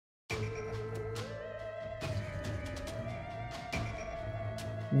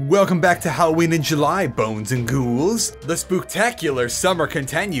Welcome back to Halloween in July, bones and ghouls. The spooktacular summer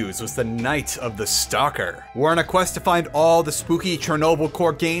continues with the Night of the Stalker. We're on a quest to find all the spooky Chernobyl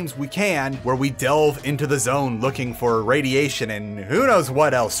core games we can, where we delve into the zone looking for radiation and who knows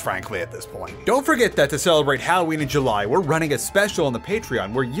what else, frankly, at this point. Don't forget that to celebrate Halloween in July, we're running a special on the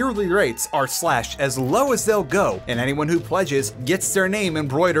Patreon where yearly rates are slashed as low as they'll go, and anyone who pledges gets their name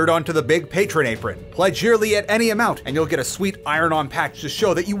embroidered onto the big patron apron. Pledge yearly at any amount, and you'll get a sweet iron-on patch to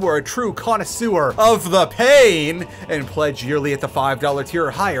show that you were a true connoisseur of the pain, and pledge yearly at the $5 tier or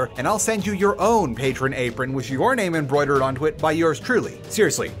higher, and I'll send you your own patron apron with your name embroidered onto it by yours truly.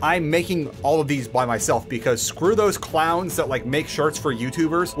 Seriously, I'm making all of these by myself because screw those clowns that like make shirts for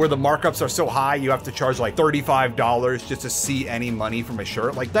YouTubers where the markups are so high you have to charge like $35 just to see any money from a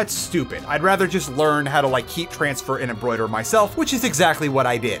shirt. Like, that's stupid. I'd rather just learn how to like heat transfer and embroider myself, which is exactly what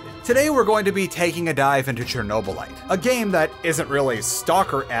I did. Today we're going to be taking a dive into Chernobylite, a game that isn't really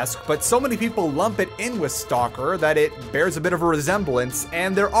Stalker-esque, but so many people lump it in with Stalker that it bears a bit of a resemblance,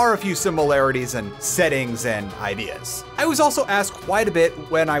 and there are a few similarities in settings and ideas. I was also asked quite a bit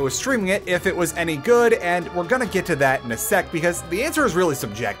when I was streaming it if it was any good, and we're gonna get to that in a sec because the answer is really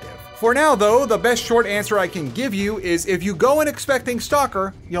subjective. For now though, the best short answer I can give you is if you go in expecting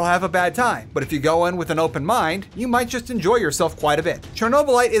Stalker, you'll have a bad time. But if you go in with an open mind, you might just enjoy yourself quite a bit.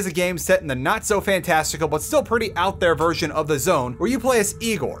 Chernobylite is a game set in the not so fantastical but still pretty out there version of the zone where you play as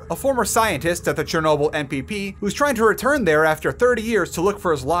Igor, a former scientist at the Chernobyl NPP who's trying to return there after 30 years to look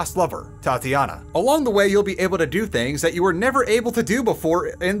for his lost lover, Tatyana. Along the way, you'll be able to do things that you were never able to do before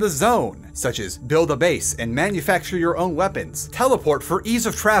in the zone, such as build a base and manufacture your own weapons, teleport for ease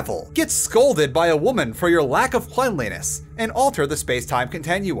of travel, get scolded by a woman for your lack of cleanliness, and alter the space-time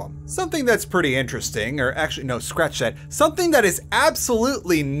continuum. Something that's pretty interesting, or actually no, scratch that, something that is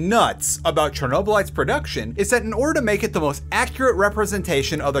absolutely nuts about Chernobylite's production is that in order to make it the most accurate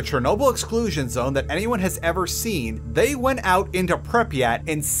representation of the Chernobyl Exclusion Zone that anyone has ever seen, they went out into Pripyat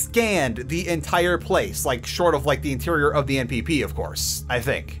and scanned the entire place, like short of like the interior of the NPP, of course, I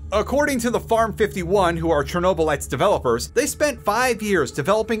think. According to the Farm 51, who are Chernobylite's developers, they spent 5 years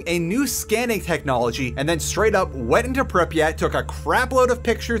developing a new scanning technology and then straight up went into Pripyat, took a crapload of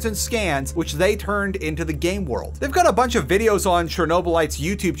pictures and scans, which they turned into the game world. They've got a bunch of videos on Chernobylite's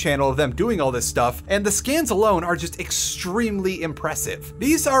YouTube channel of them doing all this stuff, and the scans alone are just extremely impressive.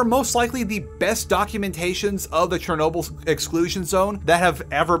 These are most likely the best documentations of the Chernobyl Exclusion Zone that have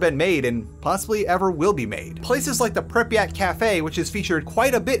ever been made and possibly ever will be made. Places like the Pripyat Cafe, which is featured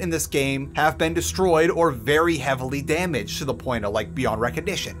quite a bit in this game, have been destroyed or very heavily damaged to the point of like beyond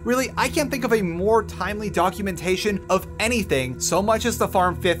recognition. Really, I can't think of a more timely documentation of anything so much as the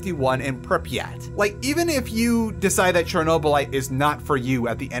Farm 51 in Pripyat. Like, even if you decide that Chernobylite is not for you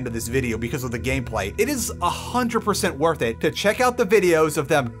at the end of this video because of the gameplay, it is 100% worth it to check out the videos of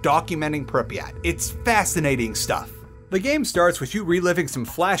them documenting Pripyat. It's fascinating stuff. The game starts with you reliving some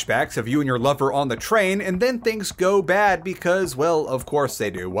flashbacks of you and your lover on the train, and then things go bad because, well, of course they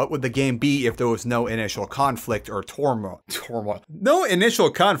do. What would the game be if there was no initial conflict or turmoil? No initial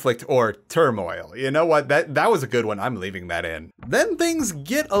conflict or turmoil. You know what? That was a good one. I'm leaving that in. Then things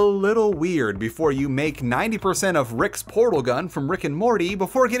get a little weird before you make 90% of Rick's portal gun from Rick and Morty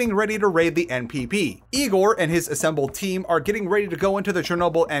before getting ready to raid the NPP. Igor and his assembled team are getting ready to go into the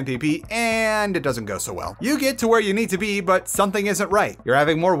Chernobyl NPP, and it doesn't go so well. You get to where you need to be, but something isn't right. You're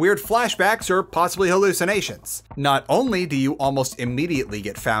having more weird flashbacks or possibly hallucinations. Not only do you almost immediately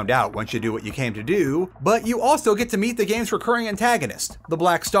get found out once you do what you came to do, but you also get to meet the game's recurring antagonist, the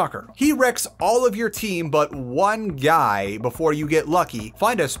Black Stalker. He wrecks all of your team but one guy before you get lucky,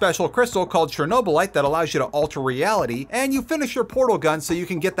 find a special crystal called Chernobylite that allows you to alter reality, and you finish your portal gun so you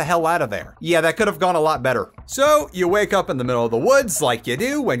can get the hell out of there. Yeah, that could have gone a lot better. So you wake up in the middle of the woods like you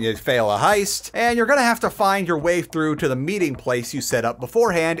do when you fail a heist, and you're gonna have to find your way through to the meeting place you set up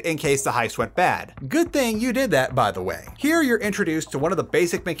beforehand in case the heist went bad. Good thing you did that, by the way. Here you're introduced to one of the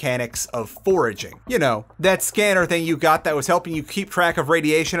basic mechanics of foraging. You know, that scanner thing you got that was helping you keep track of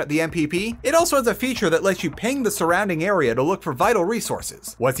radiation at the NPP. It also has a feature that lets you ping the surrounding area to look for vital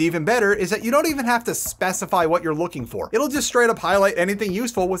resources. What's even better is that you don't even have to specify what you're looking for. It'll just straight up highlight anything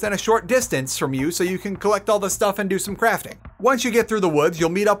useful within a short distance from you so you can collect all the stuff and do some crafting. Once you get through the woods, you'll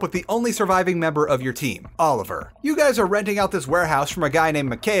meet up with the only surviving member of your team, Oliver. You guys are renting out this warehouse from a guy named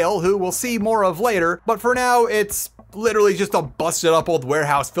Mikhail, who we'll see more of later, but for now, it's literally just a busted up old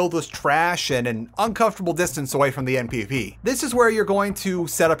warehouse filled with trash and an uncomfortable distance away from the NPP. This is where you're going to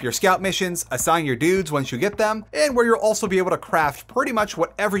set up your scout missions, assign your dudes once you get them, and where you'll also be able to craft pretty much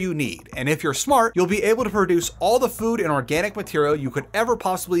whatever you need. And if you're smart, you'll be able to produce all the food and organic material you could ever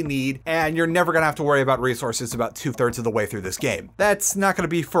possibly need, and you're never gonna have to worry about resources about 2/3 of the way through this game. That's not gonna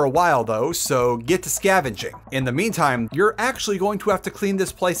be for a while though, so get to scavenging. In the meantime, you're actually going to have to clean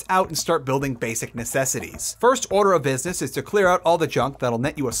this place out and start building basic necessities. First order of business is to clear out all the junk that'll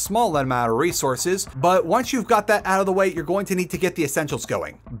net you a small amount of resources, but once you've got that out of the way, you're going to need to get the essentials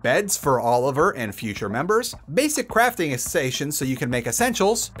going. Beds for Oliver and future members, basic crafting stations so you can make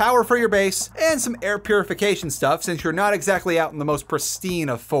essentials, power for your base, and some air purification stuff since you're not exactly out in the most pristine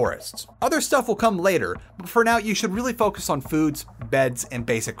of forests. Other stuff will come later, but for now you should really focus on foods, beds, and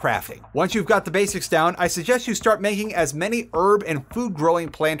basic crafting. Once you've got the basics down, I suggest you start making as many herb and food growing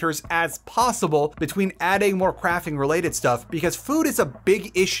planters as possible between adding more crafting related stuff, because food is a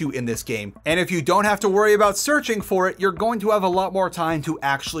big issue in this game, and if you don't have to worry about searching for it, you're going to have a lot more time to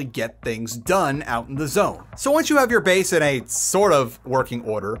actually get things done out in the zone. So once you have your base in a sort of working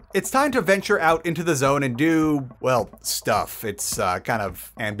order, it's time to venture out into the zone and do, well, stuff. It's kind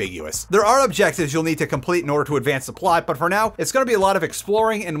of ambiguous. There are objectives you'll need to complete in order to advance the plot, but for now, it's going to be a lot of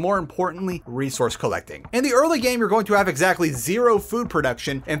exploring and, more importantly, resource collecting. In the early game, you're going to have exactly 0 food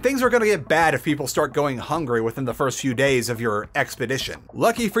production, and things are going to get bad if people start going hungry within the first few days of your expedition.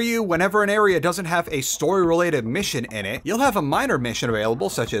 Lucky for you, whenever an area doesn't have a story-related mission in it, you'll have a minor mission available,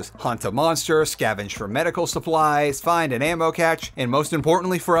 such as hunt a monster, scavenge for medical supplies, find an ammo catch, and most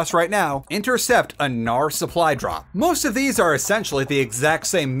importantly for us right now, intercept a NAR supply drop. Most of these are essentially the exact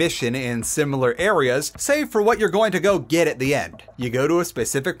same mission in similar areas, save for what you're going to go get at the end. You go to a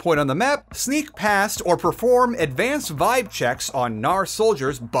specific point on the map, sneak past or perform advanced vibe checks on NAR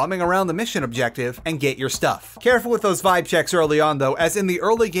soldiers bumming around the mission objective, and get your stuff. Careful with those vibe checks early on though, as in the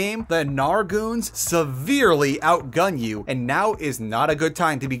early game, the NAR goons severely outgun you, and now is not a good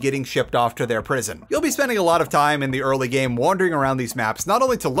time to be getting shipped off to their prison. You'll be spending a lot of time in the early game wandering around these maps, not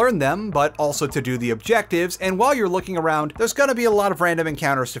only to learn them, but also to do the objectives, and while you're looking around, there's gonna be a lot of random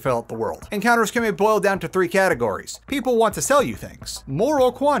encounters to fill out the world. Encounters can be boiled down to 3 categories. People want to sell you things,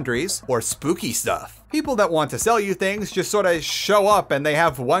 moral quandaries, or spooky stuff. People that want to sell you things just sort of show up and they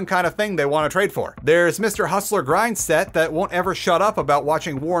have one kind of thing they want to trade for. There's Mr. Hustler Grindset that won't ever shut up about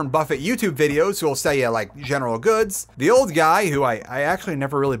watching Warren Buffett YouTube videos who will sell you like general goods. The old guy who I actually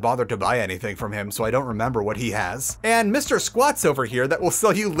never really bothered to buy anything from him, so I don't remember what he has. And Mr. Squats over here that will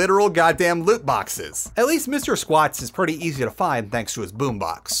sell you literal goddamn loot boxes. At least Mr. Squats is pretty easy to find thanks to his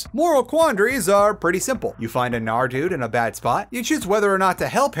boombox. Moral quandaries are pretty simple. You find a NAR dude in a bad spot, you choose whether or not to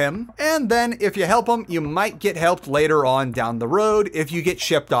help him, and then if you help him, you might get helped later on down the road if you get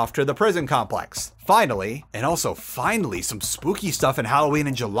shipped off to the prison complex. Finally, and also finally, some spooky stuff in Halloween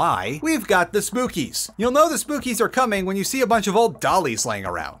in July, we've got the spookies. You'll know the spookies are coming when you see a bunch of old dollies laying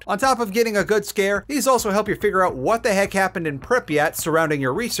around. On top of getting a good scare, these also help you figure out what the heck happened in Pripyat surrounding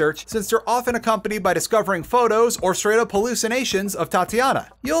your research, since they're often accompanied by discovering photos or straight up hallucinations of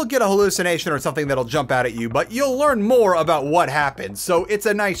Tatyana. You'll get a hallucination or something that'll jump out at you, but you'll learn more about what happened, so it's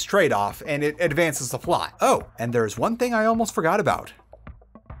a nice trade-off and it advances the plot. Oh, and there's one thing I almost forgot about.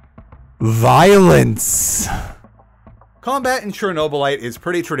 Violence. Combat in Chernobylite is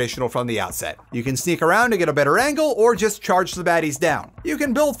pretty traditional from the outset. You can sneak around to get a better angle or just charge the baddies down. You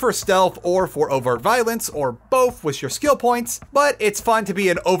can build for stealth or for overt violence or both with your skill points, but it's fun to be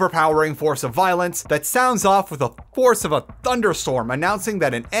an overpowering force of violence that sounds off with the force of a thunderstorm announcing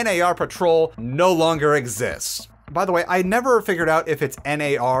that an NAR patrol no longer exists. By the way, I never figured out if it's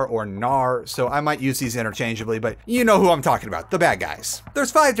NAR or NAR, so I might use these interchangeably, but you know who I'm talking about, the bad guys.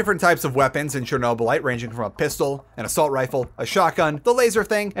 There's 5 different types of weapons in Chernobylite, ranging from a pistol, an assault rifle, a shotgun, the laser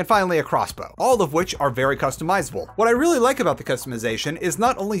thing, and finally a crossbow, all of which are very customizable. What I really like about the customization is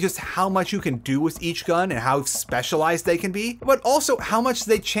not only just how much you can do with each gun and how specialized they can be, but also how much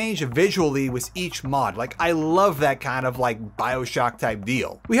they change visually with each mod. Like, I love that kind of like BioShock type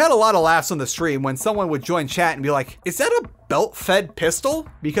deal. We had a lot of laughs on the stream when someone would join chat and be like, is that a belt-fed pistol?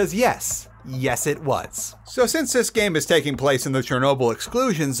 Because yes, it was. So since this game is taking place in the Chernobyl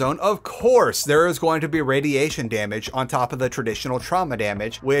Exclusion Zone, of course there is going to be radiation damage on top of the traditional trauma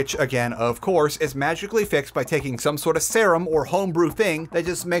damage, which again, of course, is magically fixed by taking some sort of serum or homebrew thing that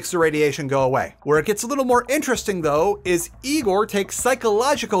just makes the radiation go away. Where it gets a little more interesting though, is Igor takes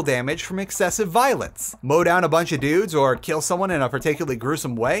psychological damage from excessive violence. Mow down a bunch of dudes or kill someone in a particularly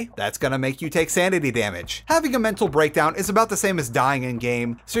gruesome way, that's gonna make you take sanity damage. Having a mental breakdown is about the same as dying in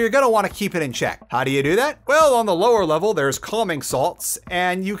game, so you're gonna want to keep it in check. How do you do that? Well, on the lower level, there's calming salts,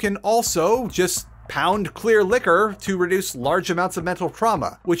 and you can also just pound clear liquor to reduce large amounts of mental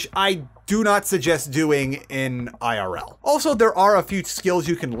trauma, which I do not suggest doing in IRL. Also, there are a few skills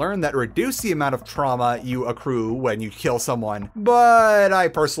you can learn that reduce the amount of trauma you accrue when you kill someone, but I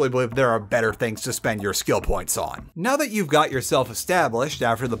personally believe there are better things to spend your skill points on. Now that you've got yourself established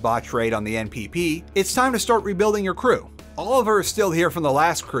after the botch raid on the NPP, it's time to start rebuilding your crew. Oliver is still here from the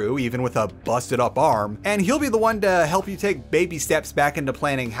last crew, even with a busted up arm, and he'll be the one to help you take baby steps back into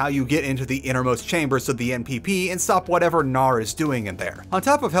planning how you get into the innermost chambers of the NPP and stop whatever NAR is doing in there. On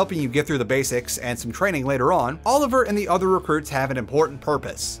top of helping you get through the basics and some training later on, Oliver and the other recruits have an important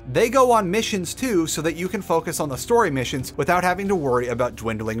purpose. They go on missions too, so that you can focus on the story missions without having to worry about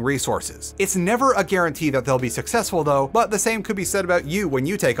dwindling resources. It's never a guarantee that they'll be successful though, but the same could be said about you when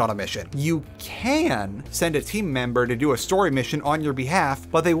you take on a mission. You can send a team member to do a story mission on your behalf,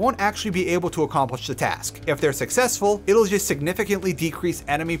 but they won't actually be able to accomplish the task. If they're successful, it'll just significantly decrease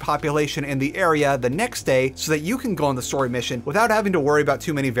enemy population in the area the next day so that you can go on the story mission without having to worry about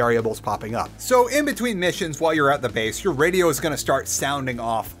too many variables popping up. So in between missions while you're at the base, your radio is going to start sounding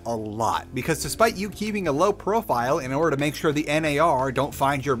off a lot, because despite you keeping a low profile in order to make sure the NAR don't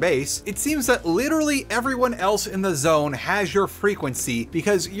find your base, it seems that literally everyone else in the zone has your frequency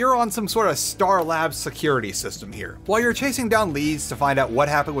because you're on some sort of Star Labs security system here. While you're chasing down leads to find out what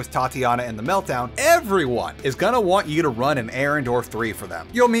happened with Tatyana and the meltdown, everyone is gonna want you to run an errand or 3 for them.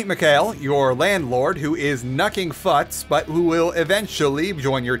 You'll meet Mikhail, your landlord, who is knucking futs, but who will eventually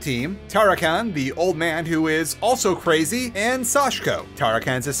join your team, Tarakan, the old man who is also crazy, and Sashko,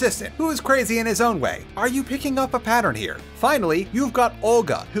 Tarakan's assistant, who is crazy in his own way. Are you picking up a pattern here? Finally, you've got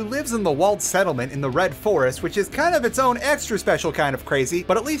Olga, who lives in the walled settlement in the Red Forest, which is kind of its own extra special kind of crazy,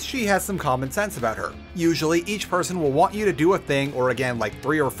 but at least she has some common sense about her. Usually, each person will want you to do a thing, or again, like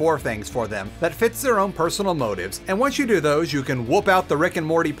 3 or 4 things for them, that fits their own personal motives, and once you do those, you can whoop out the Rick and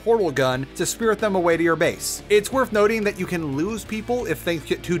Morty portal gun to spirit them away to your base. It's worth noting that you can lose people if things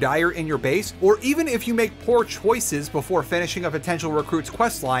get too dire in your base, or even if you make poor choices before finishing a potential recruit's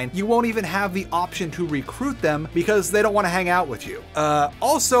questline, you won't even have the option to recruit them because they don't want to hang out with you.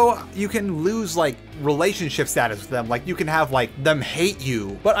 Also, you can lose like relationship status with them, like you can have like them hate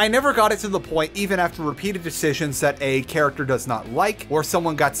you, but I never got it to the point, even after repeated decisions that a character does not like, or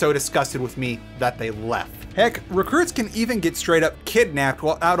someone got so disgusted with me that they left. Heck, recruits can even get straight up kidnapped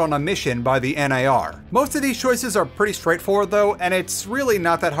while out on a mission by the NAR. Most of these choices are pretty straightforward though, and it's really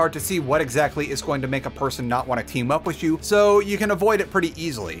not that hard to see what exactly is going to make a person not want to team up with you, so you can avoid it pretty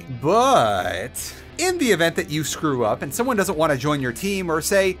easily. But in the event that you screw up and someone doesn't want to join your team, or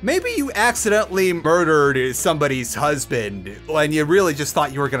say maybe you accidentally murdered somebody's husband and you really just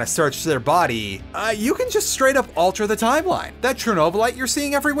thought you were going to search their body, you can just straight up alter the timeline. That Chernobylite you're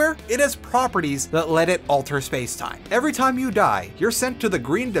seeing everywhere, it has properties that let it alter space-time. Every time you die, you're sent to the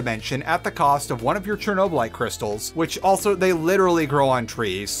green dimension at the cost of one of your Chernobylite crystals, which also they literally grow on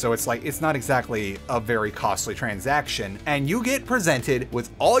trees, so it's like it's not exactly a very costly transaction, and you get presented with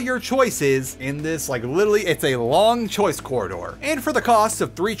all your choices in this, like literally it's a long choice corridor. And for the cost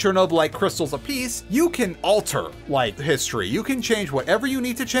of 3 Chernobylite crystals apiece, you can alter like history. You can change whatever you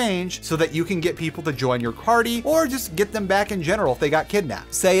need to change so that you can get people to join your party, or just get them back in general if they got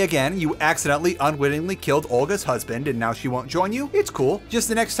kidnapped. Say again, you accidentally unwittingly killed Olga's husband and now she won't join you. It's cool. Just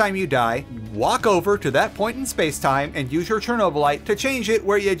the next time you die, walk over to that point in space-time and use your Chernobylite to change it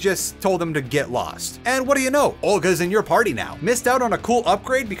where you just told them to get lost. And what do you know? Olga's in your party now. Missed out on a cool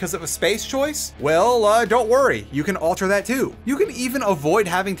upgrade because of a space choice? Well, don't worry. You can alter that too. You can even avoid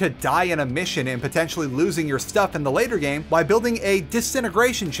having to die in a mission and potentially losing your stuff in the later game by building a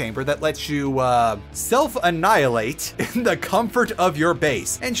disintegration chamber that lets you, self-annihilate in the comfort of your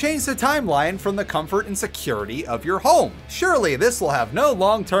base and change the timeline from the comfort and security of your home. Surely this will have no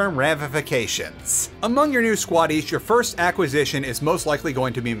long-term ramifications. Among your new squaddies, your first acquisition is most likely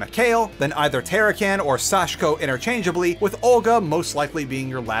going to be Mikhail, then either Tarakan or Sashko interchangeably, with Olga most likely being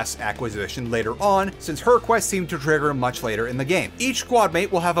your last acquisition later on, since her quests seem to trigger much later in the game. Each squad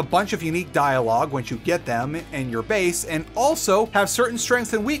mate will have a bunch of unique dialogue once you get them in your base, and also have certain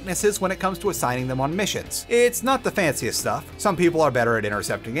strengths and weaknesses when it comes to assigning them on missions. It's not the fanciest stuff. Some people are better at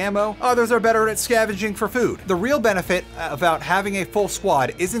intercepting ammo, others are better at scavenging for food. The real benefit about having a full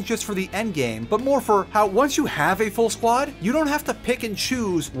squad isn't just for the endgame, but more for how once you have a full squad, you don't have to pick and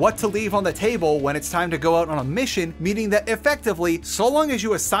choose what to leave on the table when it's time to go out on a mission, meaning that effectively, so long as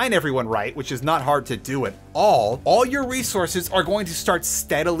you assign everyone right, which is not hard to do at all your resources are going to start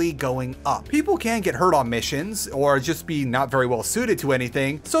steadily going up. People can get hurt on missions or just be not very well suited to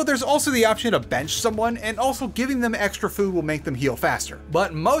anything, so there's also the option to bench someone, and also giving them extra food will make them heal faster.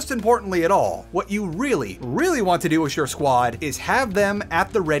 But most importantly at all, what you really want to do with your squad is have them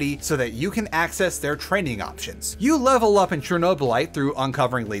at the ready so that you can access their training options. You level up in Chernobylite through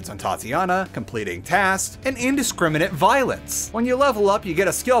uncovering leads on Tatyana, completing tasks, and indiscriminate violence. When you level up, you get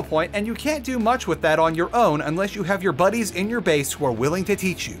a skill point, and you can't do much with that on your own unless you have your buddies in your base who are willing to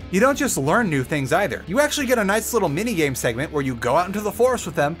teach you. You don't just learn new things either. You actually get a nice little minigame segment where you go out into the forest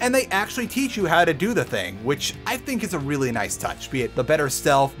with them and they actually teach you how to do the thing, which I think is a really nice touch, be it the better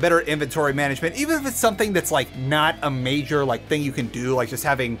stealth, better inventory management, even if it's something that's like not a major like thing you can do, like just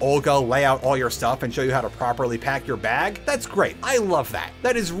having Olga lay out all your stuff and show you how to properly pack your bag. That's great. I love that.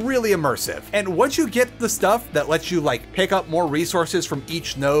 That is really immersive. And once you get the stuff that lets you like pick up more resources from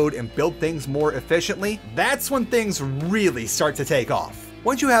each node and build things more efficiently, that's when things really start to take off.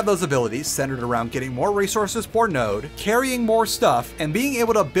 Once you have those abilities centered around getting more resources per node, carrying more stuff, and being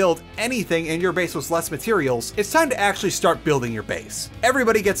able to build anything in your base with less materials, it's time to actually start building your base.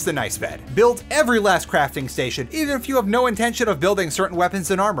 Everybody gets the nice bed. Build every last crafting station, even if you have no intention of building certain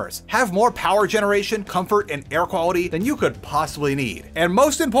weapons and armors. Have more power generation, comfort, and air quality than you could possibly need. And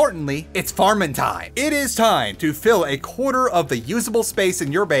most importantly, it's farming time. It is time to fill a quarter of the usable space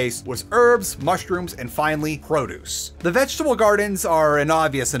in your base with herbs, mushrooms, and finally, produce. The vegetable gardens are an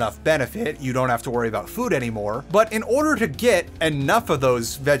obvious enough benefit. You don't have to worry about food anymore, but in order to get enough of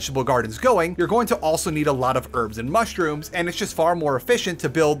those vegetable gardens going, you're going to also need a lot of herbs and mushrooms, and it's just far more efficient to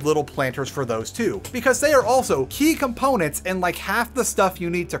build little planters for those too, because they are also key components in like half the stuff you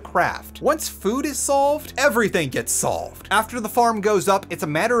need to craft. Once food is solved, everything gets solved. After the farm goes up, it's a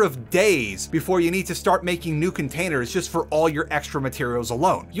matter of days before you need to start making new containers just for all your extra materials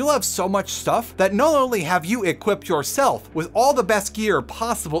alone. You'll have so much stuff that not only have you equipped yourself with all the best gear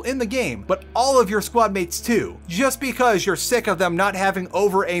possible in the game, but all of your squad mates too, just because you're sick of them not having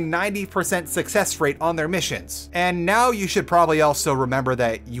over a 90% success rate on their missions. And now you should probably also remember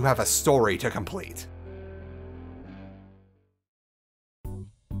that you have a story to complete.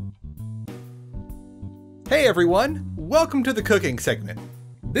 Hey everyone, welcome to the cooking segment.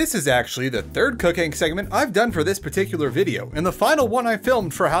 This is actually the third cooking segment I've done for this particular video, and the final one I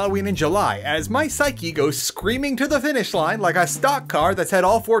filmed for Halloween in July, as my psyche goes screaming to the finish line like a stock car that's had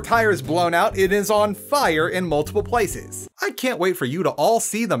all 4 tires blown out and is on fire in multiple places. I can't wait for you to all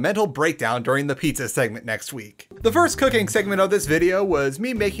see the mental breakdown during the pizza segment next week. The first cooking segment of this video was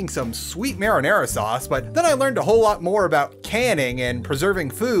me making some sweet marinara sauce, but then I learned a whole lot more about canning and preserving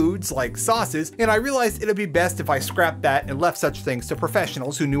foods like sauces, and I realized it'd be best if I scrapped that and left such things to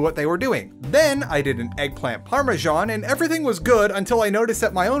professionals who knew what they were doing. Then I did an eggplant parmesan, and everything was good until I noticed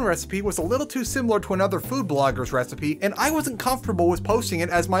that my own recipe was a little too similar to another food blogger's recipe, and I wasn't comfortable with posting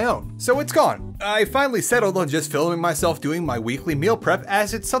it as my own. So it's gone. I finally settled on just filming myself doing my weekly meal prep,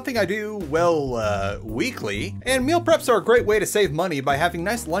 as it's something I do, well, weekly. And meal preps are a great way to save money by having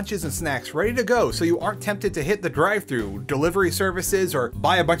nice lunches and snacks ready to go so you aren't tempted to hit the drive-thru, delivery services, or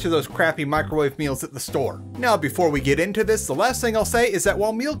buy a bunch of those crappy microwave meals at the store. Now, before we get into this, the last thing I'll say is that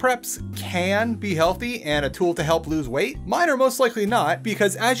while meal preps can be healthy and a tool to help lose weight, mine are most likely not,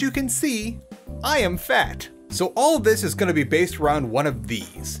 because as you can see, I am fat. So all of this is going to be based around one of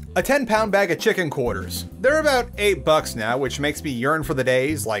these. A 10-pound bag of chicken quarters. They're about $8 now, which makes me yearn for the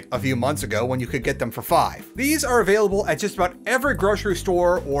days like a few months ago when you could get them for $5. These are available at just about every grocery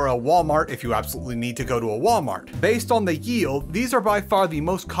store or a Walmart if you absolutely need to go to a Walmart. Based on the yield, these are by far the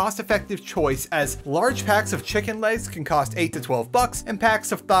most cost-effective choice, as large packs of chicken legs can cost $8 to $12 and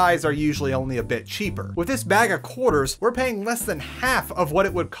packs of thighs are usually only a bit cheaper. With this bag of quarters, we're paying less than half of what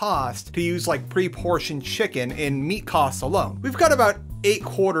it would cost to use like pre-portioned chicken in meat costs alone. We've got about 8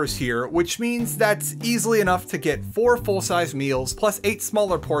 quarters here, which means that's easily enough to get 4 full-size meals plus 8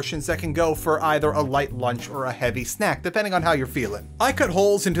 smaller portions that can go for either a light lunch or a heavy snack, depending on how you're feeling. I cut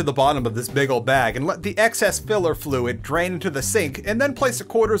holes into the bottom of this big old bag and let the excess filler fluid drain into the sink, and then place the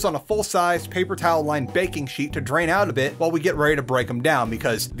quarters on a full-sized paper towel lined baking sheet to drain out a bit while we get ready to break them down,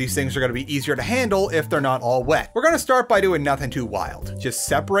 because these things are going to be easier to handle if they're not all wet. We're going to start by doing nothing too wild. Just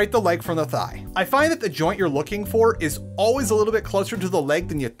separate the leg from the thigh. I find that the joint you're looking for is always a little bit closer to the leg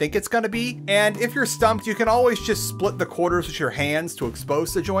than you think it's gonna be. And if you're stumped, you can always just split the quarters with your hands to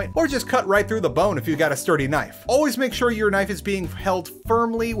expose the joint, or just cut right through the bone if you got a sturdy knife. Always make sure your knife is being held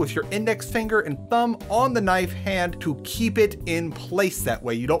firmly with your index finger and thumb on the knife hand to keep it in place that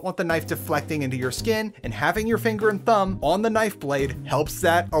way. You don't want the knife deflecting into your skin, and having your finger and thumb on the knife blade helps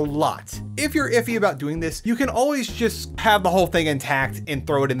that a lot. If you're iffy about doing this, you can always just have the whole thing intact and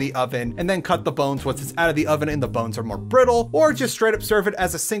throw it in the oven and then cut the bones once it's out of the oven and the bones are more brittle, or just straight up serve it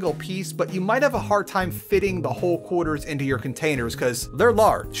as a single piece, but you might have a hard time fitting the whole quarters into your containers because they're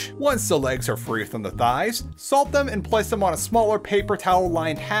large. Once the legs are free from the thighs, salt them and place them on a smaller paper towel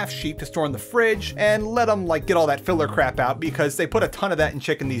lined half sheet to store in the fridge, and let them like get all that filler crap out because they put a ton of that in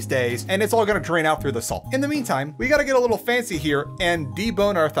chicken these days and it's all gonna drain out through the salt. In the meantime, we gotta get a little fancy here and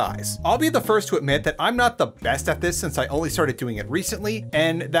debone our thighs. I'll be the first to admit that I'm not the best at this since I only started doing it recently,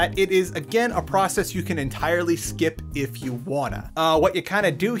 and that it is again a process you can entirely skip if you wanna. What you kind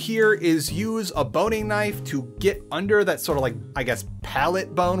of do here is use a boning knife to get under that sort of like, I guess,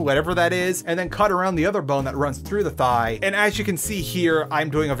 palate bone, whatever that is, and then cut around the other bone that runs through the thigh. And as you can see here, I'm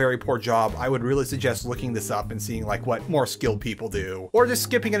doing a very poor job. I would really suggest looking this up and seeing like what more skilled people do, or just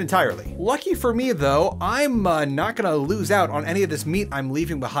skipping it entirely. Lucky for me though, I'm not gonna lose out on any of this meat I'm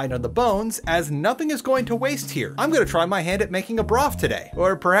leaving behind on the bones, as nothing is going to waste here. I'm gonna try my hand at making a broth today,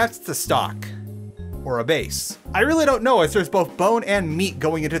 or perhaps it's a stock. Or a base. I really don't know, as there's both bone and meat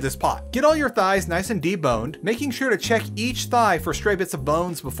going into this pot. Get all your thighs nice and deboned, making sure to check each thigh for stray bits of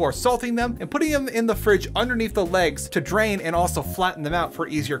bones before salting them and putting them in the fridge underneath the legs to drain and also flatten them out for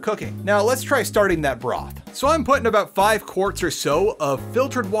easier cooking. Now let's try starting that broth. So I'm putting about 5 quarts or so of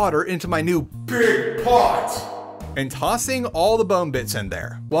filtered water into my new big pot and tossing all the bone bits in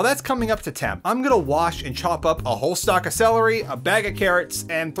there. While that's coming up to temp, I'm gonna wash and chop up a whole stalk of celery, a bag of carrots,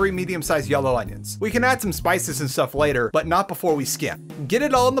 and 3 medium-sized yellow onions. We can add some spices and stuff later, but not before we skim. Get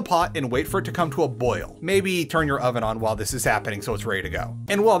it all in the pot and wait for it to come to a boil. Maybe turn your oven on while this is happening so it's ready to go.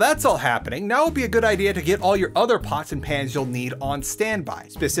 And while that's all happening, now would be a good idea to get all your other pots and pans you'll need on standby.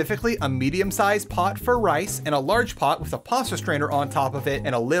 Specifically, a medium-sized pot for rice and a large pot with a pasta strainer on top of it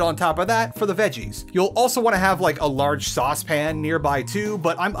and a lid on top of that for the veggies. You'll also want to have like a large saucepan nearby too,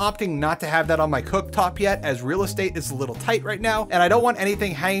 but I'm opting not to have that on my cooktop yet, as real estate is a little tight right now and I don't want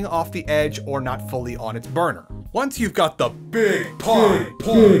anything hanging off the edge or not fully on its burner. Once you've got the big pot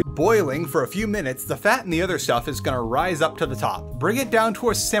boiling for a few minutes, the fat and the other stuff is gonna rise up to the top. Bring it down to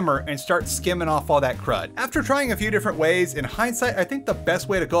a simmer and start skimming off all that crud. After trying a few different ways, in hindsight, I think the best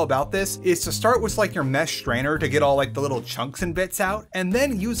way to go about this is to start with like your mesh strainer to get all like the little chunks and bits out, and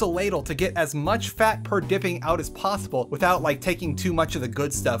then use a ladle to get as much fat per dipping out as possible without like taking too much of the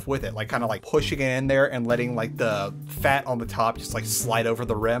good stuff with it, like kind of like pushing it in there and letting like the fat on the top just like slide over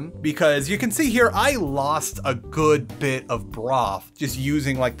the rim. Because you can see here, I lost a good bit of broth just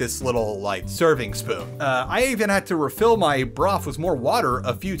using like this little like serving spoon. I even had to refill my broth with more water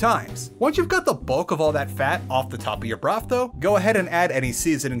a few times. Once you've got the bulk of all that fat off the top of your broth though, go ahead and add any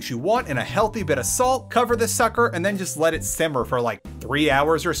seasonings you want and a healthy bit of salt, cover this sucker, and then just let it simmer for like 3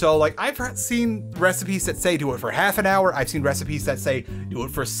 hours or so. Like I've seen recipes that say do it for half an hour. I've seen recipes that say do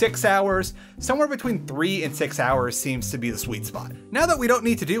it for 6 hours. Somewhere between 3 and 6 hours seems to be the sweet spot. Now that we don't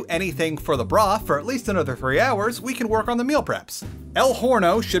need to do anything for the broth for at least another 3 hours, we can work on the meal preps. El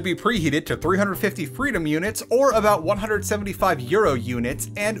Horno should be preheated to 350 freedom units or about 175 euro units,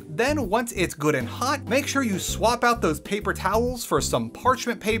 and then once it's good and hot, make sure you swap out those paper towels for some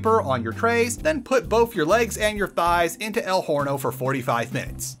parchment paper on your trays, then put both your legs and your thighs into El Horno for 45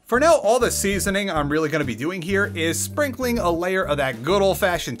 minutes. For now, all the seasoning I'm really going to be doing here is sprinkling a layer of that good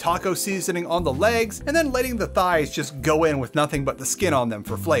old-fashioned taco seasoning on the legs, and then letting the thighs just go in with nothing but the skin on them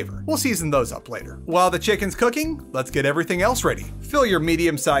for flavor. We'll season those up later. While the chicken's cooking, let's get everything else ready. Fill your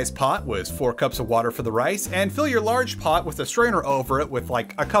medium-sized pot with 4 cups of water for the rice, and fill your large pot with a strainer over it with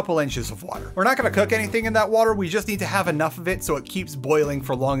like a couple inches of water. We're not going to cook anything in that water, we just need to have enough of it so it keeps boiling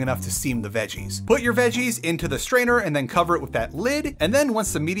for long enough to steam the veggies. Put your veggies into the strainer and then cover it with that lid, and then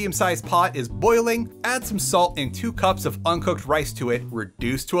once the medium-sized pot is boiling, add some salt and 2 cups of uncooked rice to it,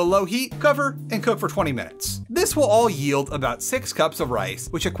 reduce to a low heat, cover, and cook for 20 minutes. This will all yield about 6 cups of rice,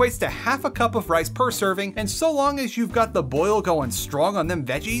 which equates to half a cup of rice per serving, and so long as you've got the boil going strong on them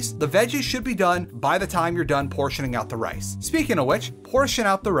veggies, the veggies should be done by the time you're done portioning out the rice. Speaking of which, portion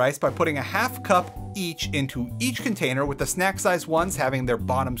out the rice by putting a half cup each into each container, with the snack size ones having their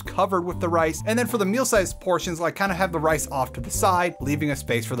bottoms covered with the rice, and then for the meal sized portions, like kind of have the rice off to the side, leaving a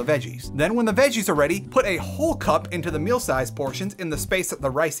space for the veggies. Then when the veggies are ready, put a whole cup into the meal sized portions in the space that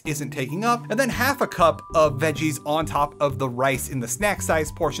the rice isn't taking up, and then half a cup of veggies on top of the rice in the snack size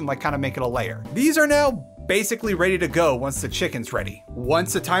portion, like kind of make it a layer. These are now basically ready to go once the chicken's ready.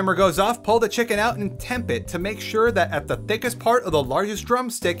 Once the timer goes off, pull the chicken out and temp it to make sure that at the thickest part of the largest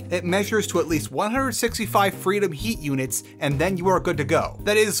drumstick, it measures to at least 165 freedom heat units, and then you are good to go.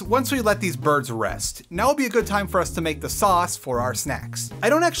 That is, once we let these birds rest. Now will be a good time for us to make the sauce for our snacks. I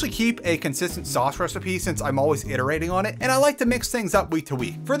don't actually keep a consistent sauce recipe since I'm always iterating on it, and I like to mix things up week to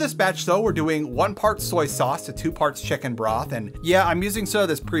week. For this batch though, we're doing 1 part soy sauce to 2 parts chicken broth, and yeah, I'm using some of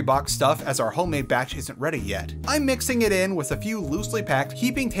this pre-boxed stuff as our homemade batch isn't ready yet. I'm mixing it in with a few loosely packed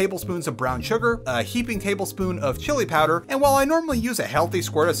heaping tablespoons of brown sugar, a heaping tablespoon of chili powder, and while I normally use a healthy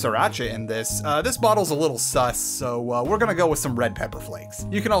squirt of sriracha in this bottle's a little sus, so we're gonna go with some red pepper flakes.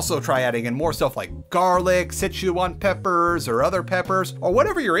 You can also try adding in more stuff like garlic, Sichuan peppers, or other peppers, or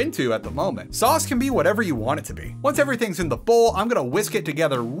whatever you're into at the moment. Sauce can be whatever you want it to be. Once everything's in the bowl, I'm gonna whisk it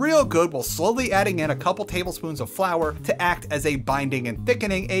together real good while slowly adding in a couple tablespoons of flour to act as a binding and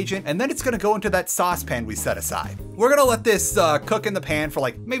thickening agent, and then it's gonna go into that saucepan we set aside. We're gonna let this cook in the pan for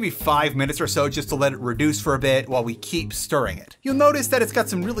like maybe 5 minutes or so just to let it reduce for a bit while we keep stirring it. You'll notice that it's got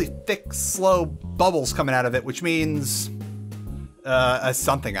some really thick, slow bubbles coming out of it, which means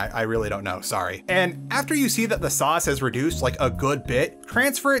something I really don't know, sorry. And after you see that the sauce has reduced like a good bit,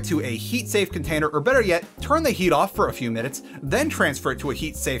 transfer it to a heat safe container, or better yet, turn the heat off for a few minutes, then transfer it to a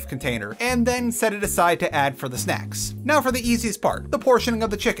heat safe container, and then set it aside to add for the snacks. Now for the easiest part, the portioning of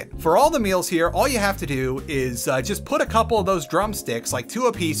the chicken. For all the meals here, all you have to do is just put a couple of those drumsticks, like 2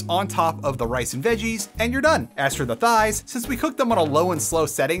 apiece, on top of the rice and veggies, and you're done. As for the thighs, since we cook them on a low and slow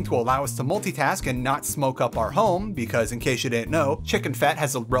setting to allow us to multitask and not smoke up our home, because in case you didn't know, chicken fat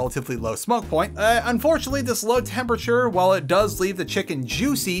has a relatively low smoke point. Unfortunately, this low temperature, while it does leave the chicken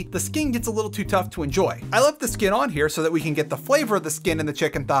juicy, the skin gets a little too tough to enjoy. I left the skin on here so that we can get the flavor of the skin in the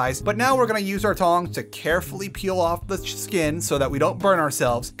chicken thighs, but now we're gonna use our tongs to carefully peel off the skin so that we don't burn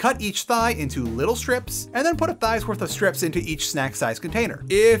ourselves, cut each thigh into little strips, and then put a thigh's worth of strips into each snack size container.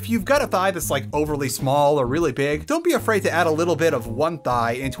 If you've got a thigh that's like overly small or really big, don't be afraid to add a little bit of one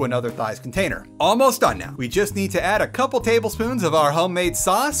thigh into another thigh's container. Almost done now. We just need to add a couple tablespoons of our homemade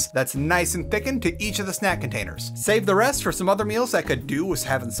sauce that's nice and thickened to each of the snack containers. Save the rest for some other meals that could do with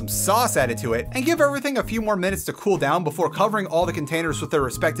having some sauce added to it, and give everything a few more minutes to cool down before covering all the containers with their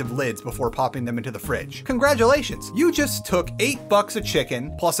respective lids before popping them into the fridge. Congratulations, you just took $8 of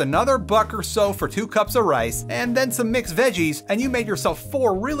chicken, plus another $1 or so for 2 cups of rice, and then some mixed veggies, and you made yourself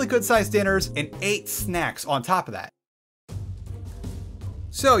 4 really good sized dinners and 8 snacks on top of that.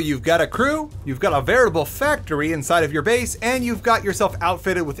 So you've got a crew, you've got a veritable factory inside of your base, and you've got yourself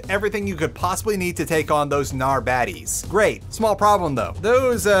outfitted with everything you could possibly need to take on those NAR baddies. Great. Small problem though.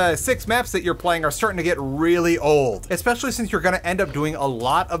 Those 6 maps that you're playing are starting to get really old, especially since you're gonna end up doing a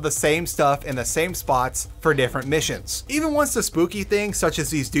lot of the same stuff in the same spots for different missions. Even once the spooky things, such as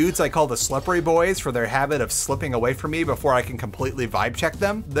these dudes I call the slippery boys for their habit of slipping away from me before I can completely vibe check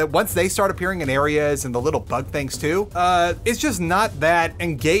them, that once they start appearing in areas, and the little bug things too, it's just not that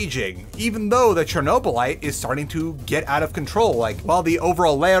engaging, even though the Chernobylite is starting to get out of control. Like, while the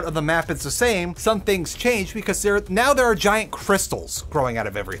overall layout of the map is the same, some things change because now there are giant crystals growing out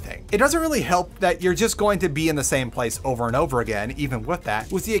of everything. It doesn't really help that you're just going to be in the same place over and over again, even with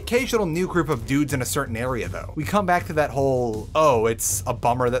that, with the occasional new group of dudes in a certain area though. We come back to that whole, oh, it's a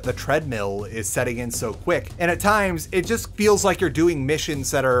bummer that the treadmill is setting in so quick, and at times it just feels like you're doing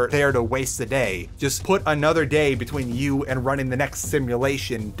missions that are there to waste the day. Just put another day between you and running the next simulation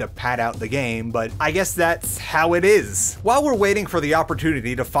to pad out the game, but I guess that's how it is. While we're waiting for the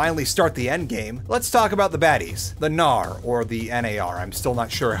opportunity to finally start the end game, let's talk about the baddies, the NAR, or the NAR. I'm still not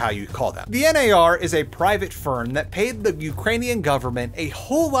sure how you call them. The NAR is a private firm that paid the Ukrainian government a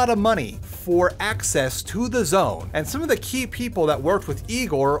whole lot of money for access to the zone, and some of the key people that worked with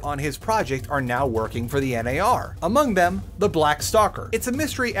Igor on his project are now working for the NAR. Among them, the Black Stalker. It's a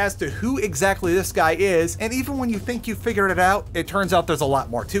mystery as to who exactly this guy is, and even when you think you figured it out, it turns out there's a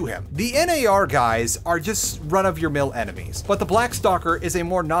lot more to him. The NAR guys are just run-of-your-mill enemies, but the Black Stalker is a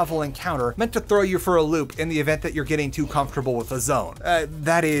more novel encounter meant to throw you for a loop in the event that you're getting too comfortable with the zone.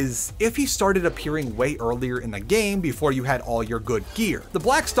 That is, if he started appearing way earlier in the game before you had all your good gear. The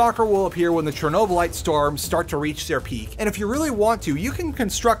Black Stalker will appear when the Chernobylite storms start to reach their peak, and if you really want to, you can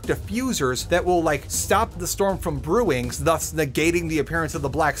construct diffusers that will like stop the storm from brewing, thus negating the appearance of the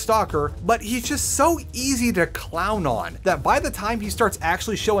Black Stalker, but he's just so easy to clown on that by the time he starts parts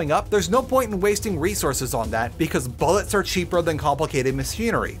actually showing up, there's no point in wasting resources on that because bullets are cheaper than complicated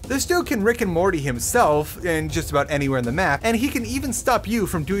machinery. This dude can Rick and Morty himself in just about anywhere in the map, and he can even stop you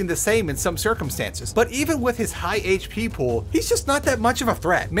from doing the same in some circumstances. But even with his high HP pool, he's just not that much of a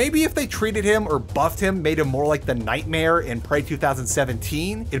threat. Maybe if they treated him or buffed him, made him more like the Nightmare in Prey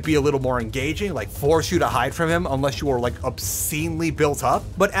 2017, it'd be a little more engaging, like force you to hide from him unless you are like obscenely built up.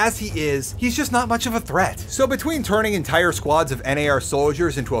 But as he is, he's just not much of a threat. So between turning entire squads of NAR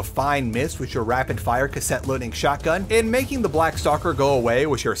soldiers into a fine mist with your rapid fire cassette loading shotgun and making the Black Stalker go away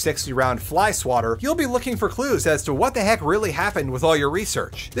with your 60 round fly swatter, you'll be looking for clues as to what the heck really happened with all your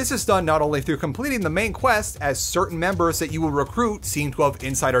research. This is done not only through completing the main quest, as certain members that you will recruit seem to have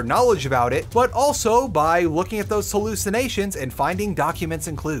insider knowledge about it, but also by looking at those hallucinations and finding documents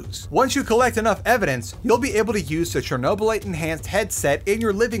and clues. Once you collect enough evidence, you'll be able to use the Chernobylite enhanced headset in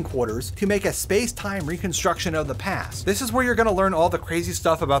your living quarters to make a space-time reconstruction of the past. This is where you're going to learn all the crazy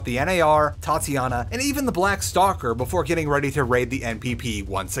stuff about the NAR, Tatyana, and even the Black Stalker before getting ready to raid the NPP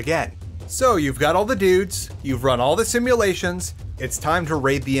once again. So you've got all the dudes, you've run all the simulations, it's time to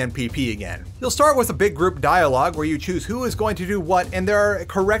raid the NPP again. You'll start with a big group dialogue where you choose who is going to do what, and there are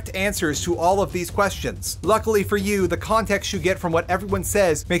correct answers to all of these questions. Luckily for you, the context you get from what everyone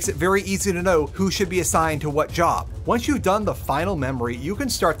says makes it very easy to know who should be assigned to what job. Once you've done the final memory, you can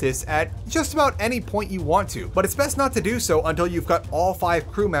start this at just about any point you want to, but it's best not to do so until you've got all 5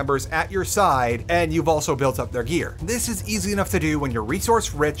 crew members at your side and you've also built up their gear. This is easy enough to do when you're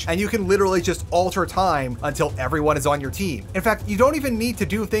resource rich and you can literally just alter time until everyone is on your team. In fact, you don't even need to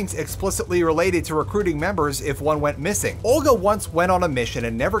do things explicitly related to recruiting members if one went missing. Olga once went on a mission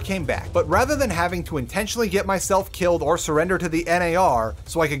and never came back, but rather than having to intentionally get myself killed or surrender to the NAR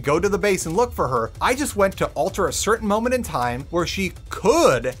so I could go to the base and look for her, I just went to alter a certain moment in time where she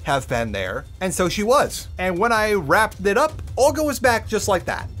could have been there, and so she was. And when I wrapped it up, Olga was back just like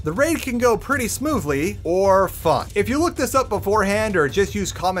that. The raid can go pretty smoothly or fun. If you look this up beforehand or just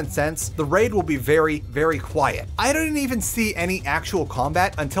use common sense, the raid will be very, very quiet. I didn't even see any actual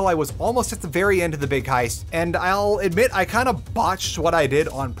combat until I was almost at the very end of the big heist, and I'll admit I kind of botched what I did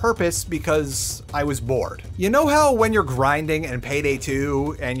on purpose because I was bored. You know how when you're grinding in Payday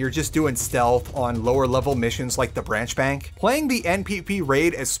 2 and you're just doing stealth on lower level missions like the branch bank? Playing the NPP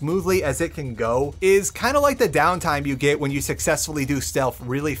raid as smoothly as it can go is kind of like the downtime you get when you successfully do stealth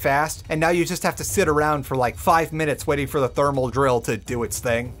really fast, and now you just have to sit around for like 5 minutes waiting for the thermal drill to do its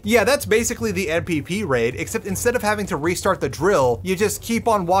thing. Yeah, that's basically the NPP raid, except instead of having to restart the drill, you just keep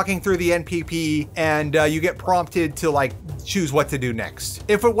on walking through the NPP and you get prompted to like choose what to do next.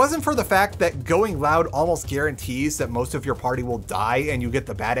 If it wasn't for the fact that going loud almost guarantees that most of your party will die and you get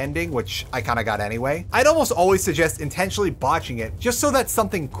the bad ending, which I kind of got anyway, I'd almost always suggest intentionally botching it just so that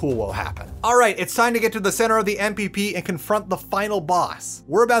something cool will happen. All right, it's time to get to the center of the NPP and confront the final boss.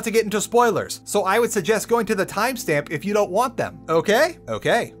 We're about to get into spoilers, so I would suggest going to the timestamp if you don't want them. Okay?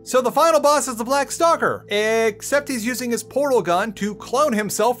 Okay. So the final boss is the Black Stalker, except he's using his portal gun to clone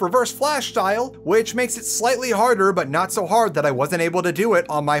himself reverse flash style, which makes it slightly harder, but not so hard that I wasn't able to do it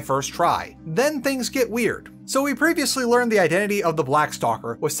on my first try. Then things get weird. So we previously learned the identity of the Black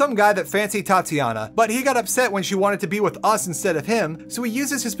Stalker was some guy that fancied Tatyana, but he got upset when she wanted to be with us instead of him, so he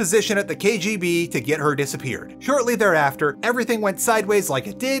uses his position at the KGB to get her disappeared. Shortly thereafter, everything went sideways like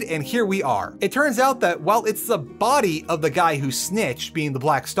it did, and here we are. It turns out that while it's the body of the guy who snitched, being the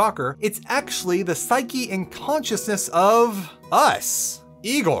Black Stalker, it's actually the psyche and consciousness of us.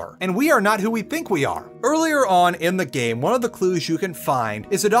 Igor, and we are not who we think we are. Earlier on in the game, one of the clues you can find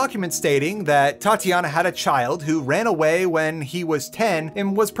is a document stating that Tatyana had a child who ran away when he was 10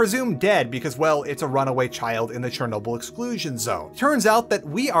 and was presumed dead because, well, it's a runaway child in the Chernobyl Exclusion Zone. Turns out that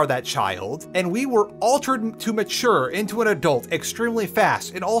we are that child, and we were altered to mature into an adult extremely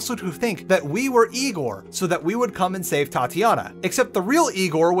fast, and also to think that we were Igor so that we would come and save Tatyana. Except the real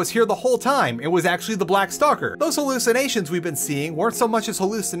Igor was here the whole time. It was actually the Black Stalker. Those hallucinations we've been seeing weren't so much as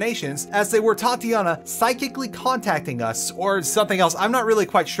hallucinations as they were Tatyana psychically contacting us or something else. I'm not really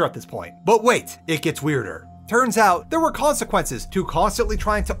quite sure at this point. But wait, it gets weirder. Turns out there were consequences to constantly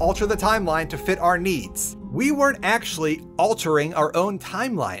trying to alter the timeline to fit our needs. We weren't actually altering our own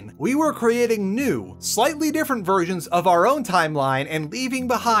timeline. We were creating new, slightly different versions of our own timeline and leaving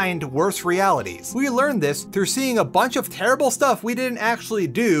behind worse realities. We learned this through seeing a bunch of terrible stuff we didn't actually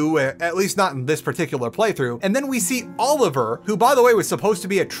do, at least not in this particular playthrough, and then we see Oliver, who by the way was supposed to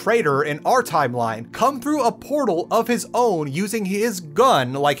be a traitor in our timeline, come through a portal of his own using his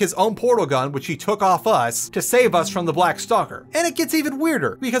gun, like his own portal gun, which he took off us, to save us from the Black Stalker. And it gets even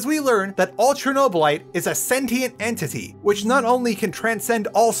weirder, because we learn that all Chernobylite is a sentient entity, which not only can transcend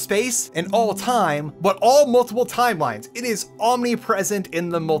all space and all time, but all multiple timelines. It is omnipresent in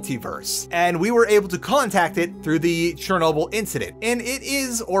the multiverse. And we were able to contact it through the Chernobyl incident. And it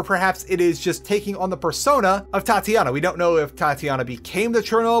is, or perhaps it is just taking on the persona of Tatyana. We don't know if Tatyana became the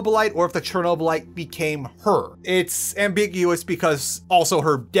Chernobylite or if the Chernobylite became her. It's ambiguous because also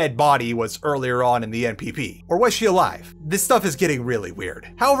her dead body was earlier on in the NPP. Or was she alive? This stuff is getting really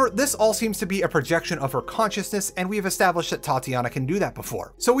weird. However, this all seems to be a projection of her consciousness, and we've established that Tatyana can do that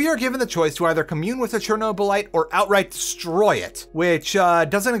before. So we are given the choice to either commune with the Chernobylite or outright destroy it, which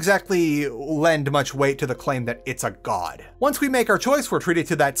doesn't exactly lend much weight to the claim that it's a god. Once we make our choice, we're treated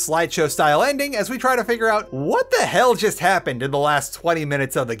to that slideshow style ending as we try to figure out what the hell just happened in the last 20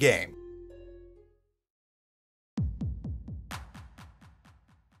 minutes of the game.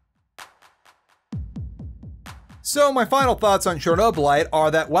 So my final thoughts on Chernobylite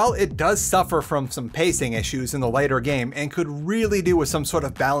are that while it does suffer from some pacing issues in the later game and could really do with some sort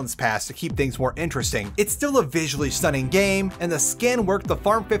of balance pass to keep things more interesting, it's still a visually stunning game, and the scan work the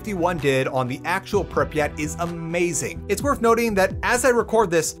Farm 51 did on the actual Pripyat is amazing. It's worth noting that as I record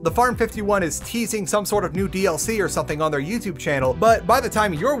this, the Farm 51 is teasing some sort of new DLC or something on their YouTube channel, but by the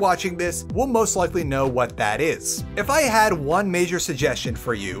time you're watching this, we'll most likely know what that is. If I had one major suggestion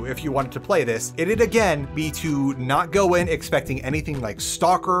for you if you wanted to play this, it'd again be to not go in expecting anything like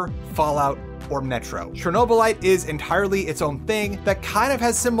Stalker, Fallout, or Metro. Chernobylite is entirely its own thing that kind of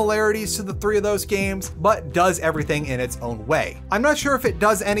has similarities to the three of those games, but does everything in its own way. I'm not sure if it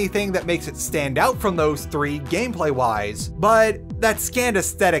does anything that makes it stand out from those three gameplay-wise, but that scanned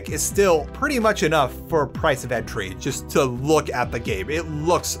aesthetic is still pretty much enough for price of entry just to look at the game. It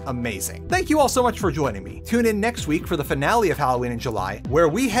looks amazing. Thank you all so much for joining me. Tune in next week for the finale of Halloween in July, where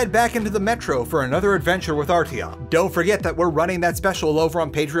we head back into the Metro for another adventure with Artyom. Don't forget that we're running that special over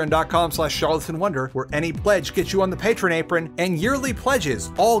on patreon.com/CharlatanWonder, where any pledge gets you on the patron apron, and yearly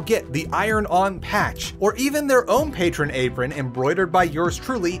pledges all get the Iron On patch, or even their own patron apron embroidered by yours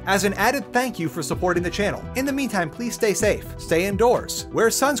truly as an added thank you for supporting the channel. In the meantime, please stay safe, stay indoors, wear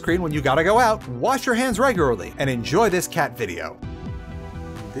sunscreen when you gotta go out, wash your hands regularly, and enjoy this cat video.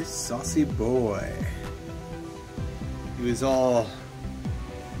 This saucy boy. He was all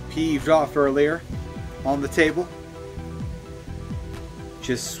peeved off earlier on the table.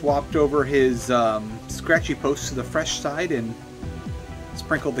 Just swapped over his scratchy post to the fresh side and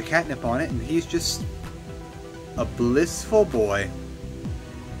sprinkled the catnip on it, and he's just a blissful boy.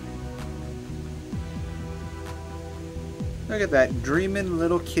 Look at that, dreaming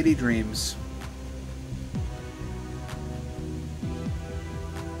little kitty dreams.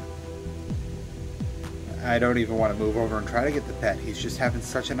 I don't even want to move over and try to get the pet. He's just having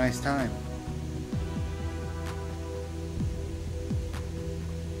such a nice time.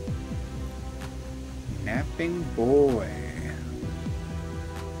 Napping boy.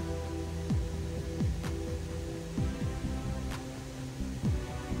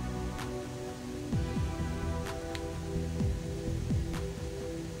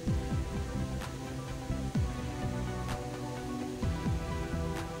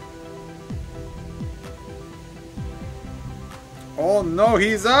 Oh no,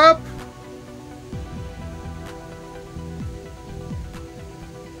 he's up!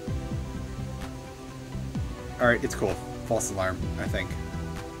 Alright, it's cool. False alarm, I think.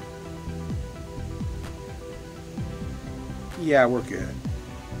 Yeah, we're good.